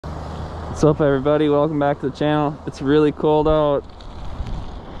What's up, everybody? Welcome back to the channel. It's really cold out.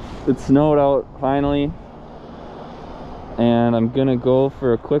 It snowed out finally, and I'm gonna go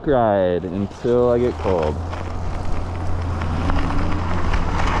for a quick ride until I get cold.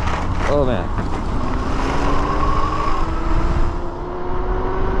 Oh man,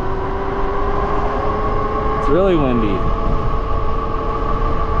 it's really windy.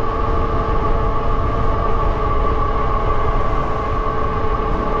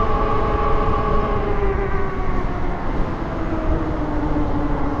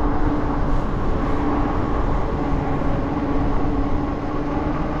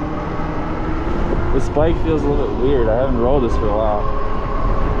 This bike feels a little bit weird. I haven't rode this for a while.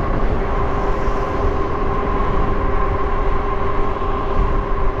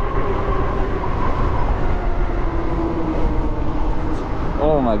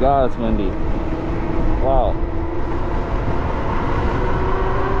 Oh my god, it's windy. Wow.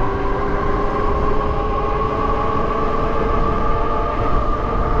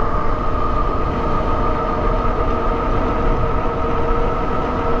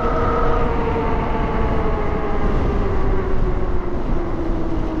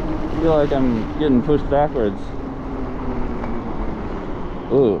 I feel like I'm getting pushed backwards.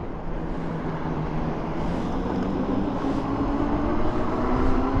 Ooh.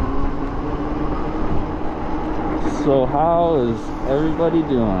 So how is everybody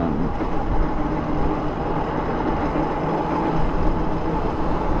doing?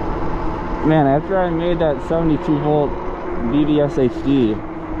 Man, after I made that 72 volt BBS HD,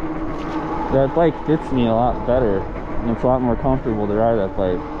 that bike fits me a lot better, and it's a lot more comfortable to ride that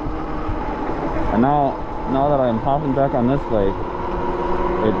bike. And now that I'm hopping back on this bike,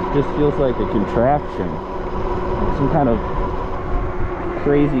 it just feels like a contraption, like some kind of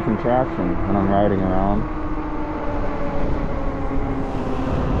crazy contraption when I'm riding around.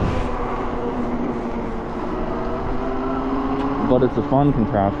 But it's a fun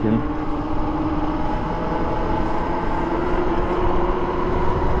contraption.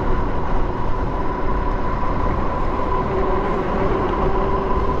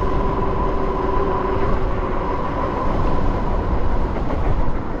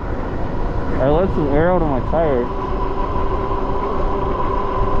 I let some air out of my tire.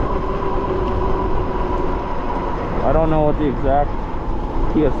 I don't know what the exact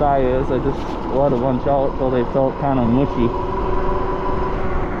PSI is. I just let a bunch out till they felt kind of mushy.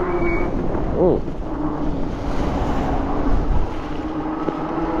 Oh.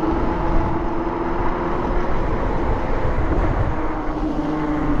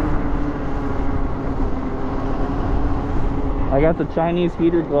 I got the Chinese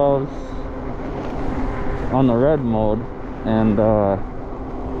heater gloves on the red mode, and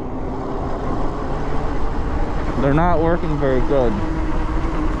they're not working very good.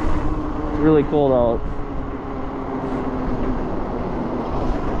 It's really cold out.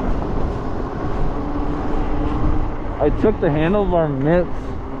 I took the handlebar mitts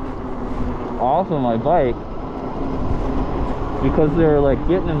off of my bike because they were like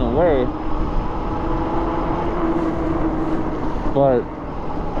getting in the way, but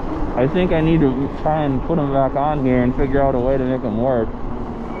I think I need to try and put them back on here and figure out a way to make them work,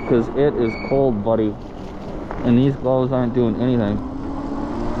 because it is cold, buddy, and these gloves aren't doing anything.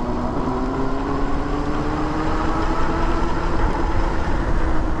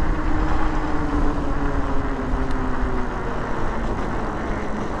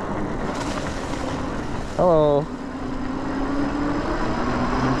 Hello.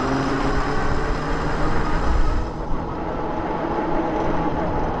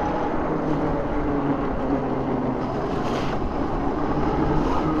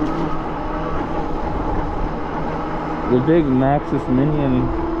 The big Maxxis Minion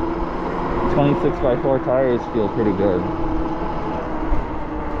 26x4 tires feel pretty good.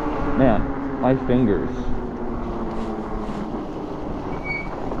 Man, my fingers.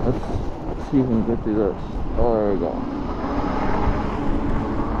 Let's see if we can get through this. Oh, there we go.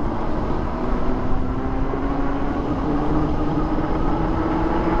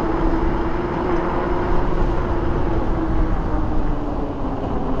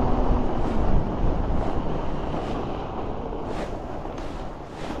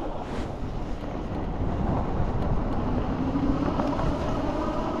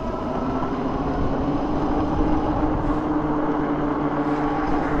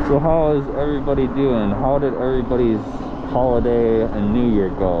 So how is everybody doing? How did everybody's holiday and New Year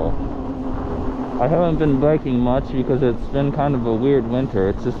go? I haven't been biking much because it's been kind of a weird winter.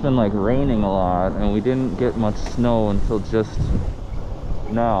 It's just been like raining a lot, and we didn't get much snow until just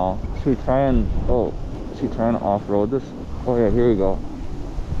now. Should we try and off-road this? Oh yeah, here we go.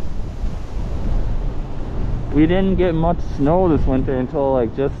 We didn't get much snow this winter until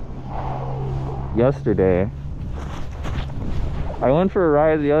like just yesterday. I went for a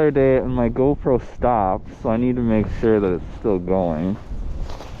ride the other day and my GoPro stopped, so I need to make sure that it's still going,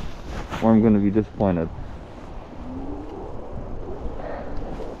 or I'm going to be disappointed.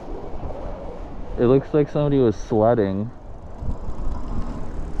 It looks like somebody was sledding.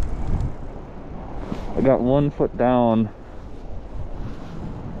 I got 1 foot down.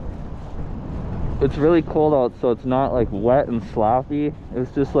 It's really cold out, so it's not like wet and sloppy. It's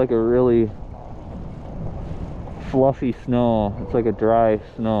just like a really fluffy snow. It's like a dry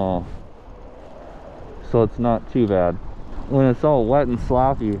snow, so it's not too bad. When it's all wet and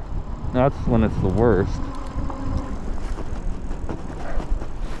sloppy, that's when it's the worst.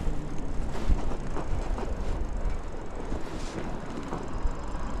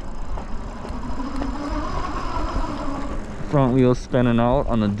 Front wheels spinning out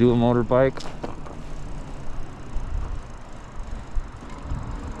on the dual motor bike.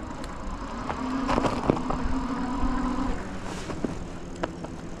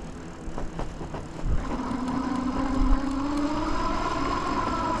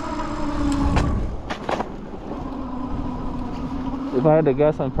 If I had to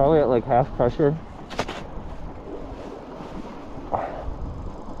guess, I'm probably at like half pressure.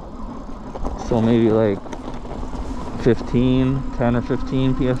 So maybe like 10 or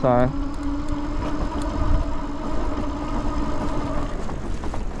 15 psi.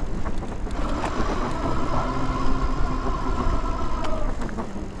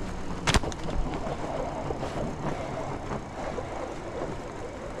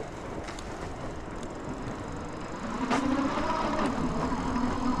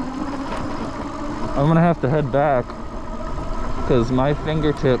 I'm gonna have to head back because my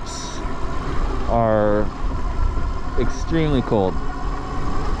fingertips are extremely cold.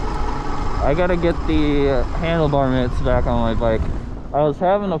 I gotta get the handlebar mitts back on my bike. I was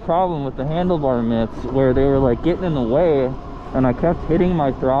having a problem with the handlebar mitts where they were like getting in the way, and I kept hitting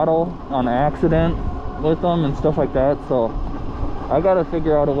my throttle on accident with them and stuff like that. So I gotta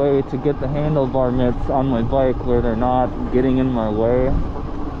figure out a way to get the handlebar mitts on my bike where they're not getting in my way.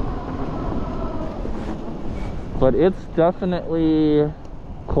 But it's definitely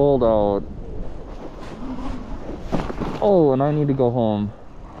cold out. Oh, and I need to go home.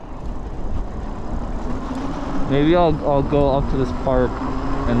 Maybe I'll go up to this park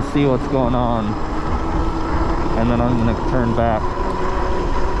and see what's going on, and then I'm gonna turn back.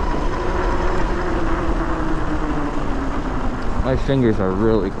 My fingers are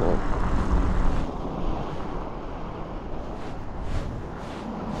really cold.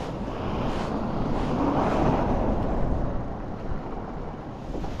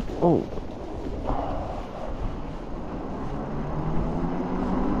 Oh.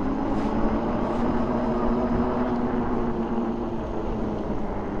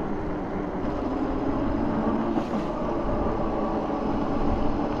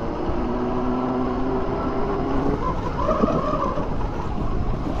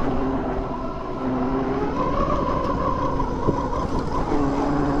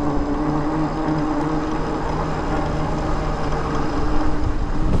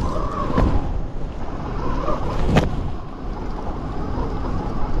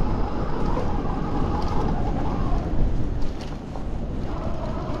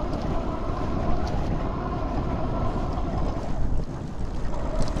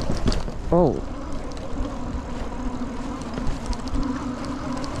 Oh.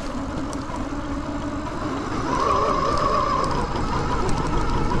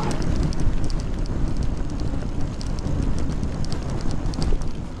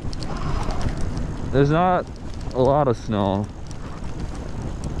 There's not a lot of snow.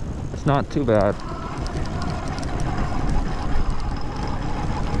 It's not too bad.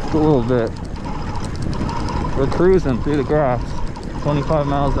 Just a little bit. We're cruising through the grass, 25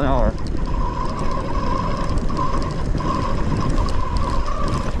 miles an hour.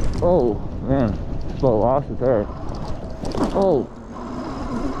 Oh man, just about lost it there. Oh.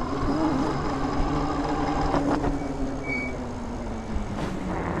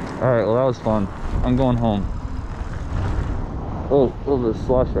 Alright, well that was fun. I'm going home. Oh, a little bit of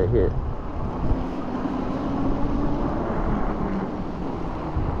slush right here.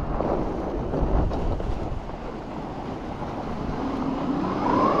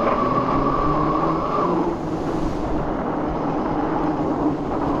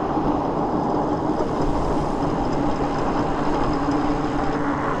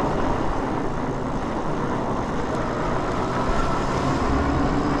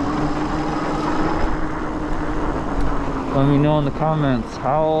 Let me know in the comments,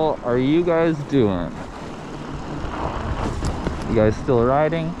 how are you guys doing? You guys still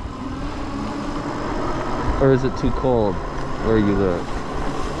riding? Or is it too cold where you live?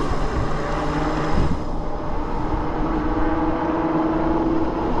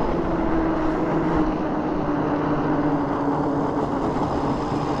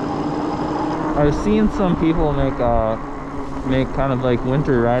 I've seen some people make kind of like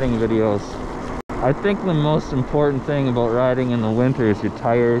winter riding videos. I think the most important thing about riding in the winter is your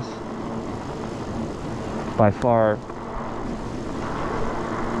tires, by far.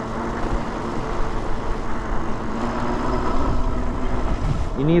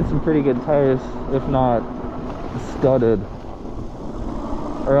 You need some pretty good tires, if not studded,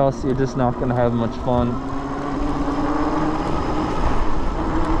 or else you're just not going to have much fun.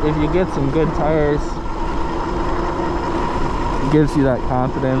 If you get some good tires, it gives you that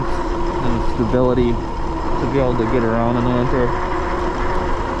confidence and stability to be able to get around in the winter.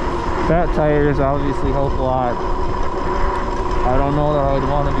 Fat tires obviously help a lot. I don't know that I would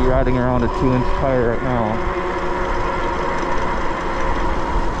want to be riding around a 2-inch tire right now.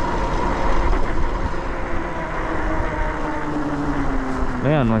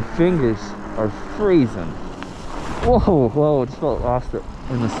 Man, my fingers are freezing. Whoa, whoa, just about lost it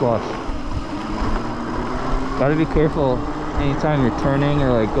in the slush. Gotta be careful anytime you're turning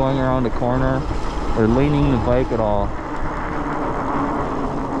or like going around a corner or leaning the bike at all.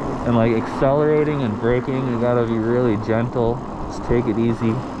 And like accelerating and braking, you gotta be really gentle. Just take it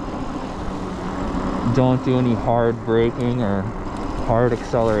easy. Don't do any hard braking or hard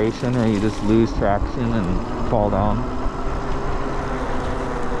acceleration or you just lose traction and fall down.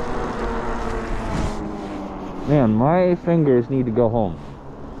 Man, my fingers need to go home.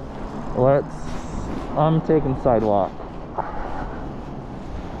 I'm taking sidewalk.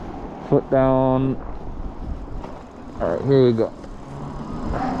 Foot down. Alright, here we go.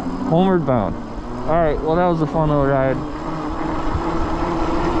 Homeward bound. Alright, well that was a fun little ride.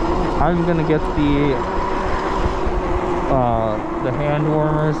 I'm gonna get the hand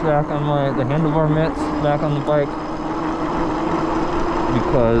warmers back on the handlebar mitts back on the bike,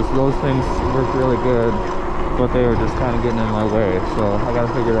 because those things work really good, but they were just kind of getting in my way, so I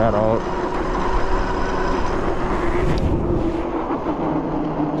gotta figure that out.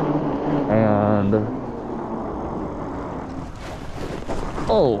 And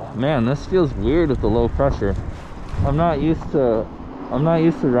oh man, this feels weird with the low pressure. I'm not used to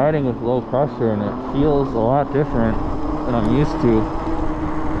riding with low pressure, and it feels a lot different than I'm used to.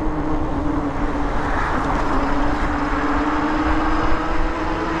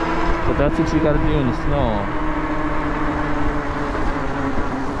 But that's what you gotta do in the snow.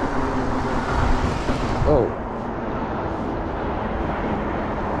 Oh.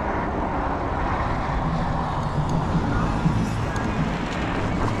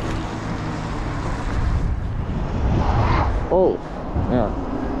 Oh, yeah.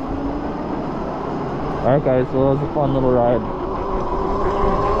 Alright guys, well that was a fun little ride.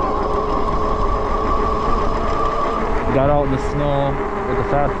 Got out in the snow with the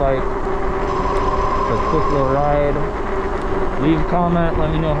fat bike. A quick little ride. Leave a comment, let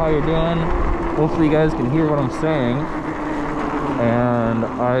me know how you're doing. Hopefully you guys can hear what I'm saying. And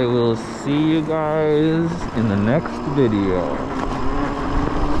I will see you guys in the next video.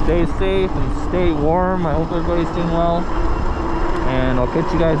 Stay safe and stay warm. I hope everybody's doing well. And I'll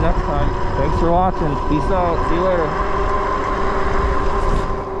catch you guys next time. Thanks for watching. Peace out. See you later.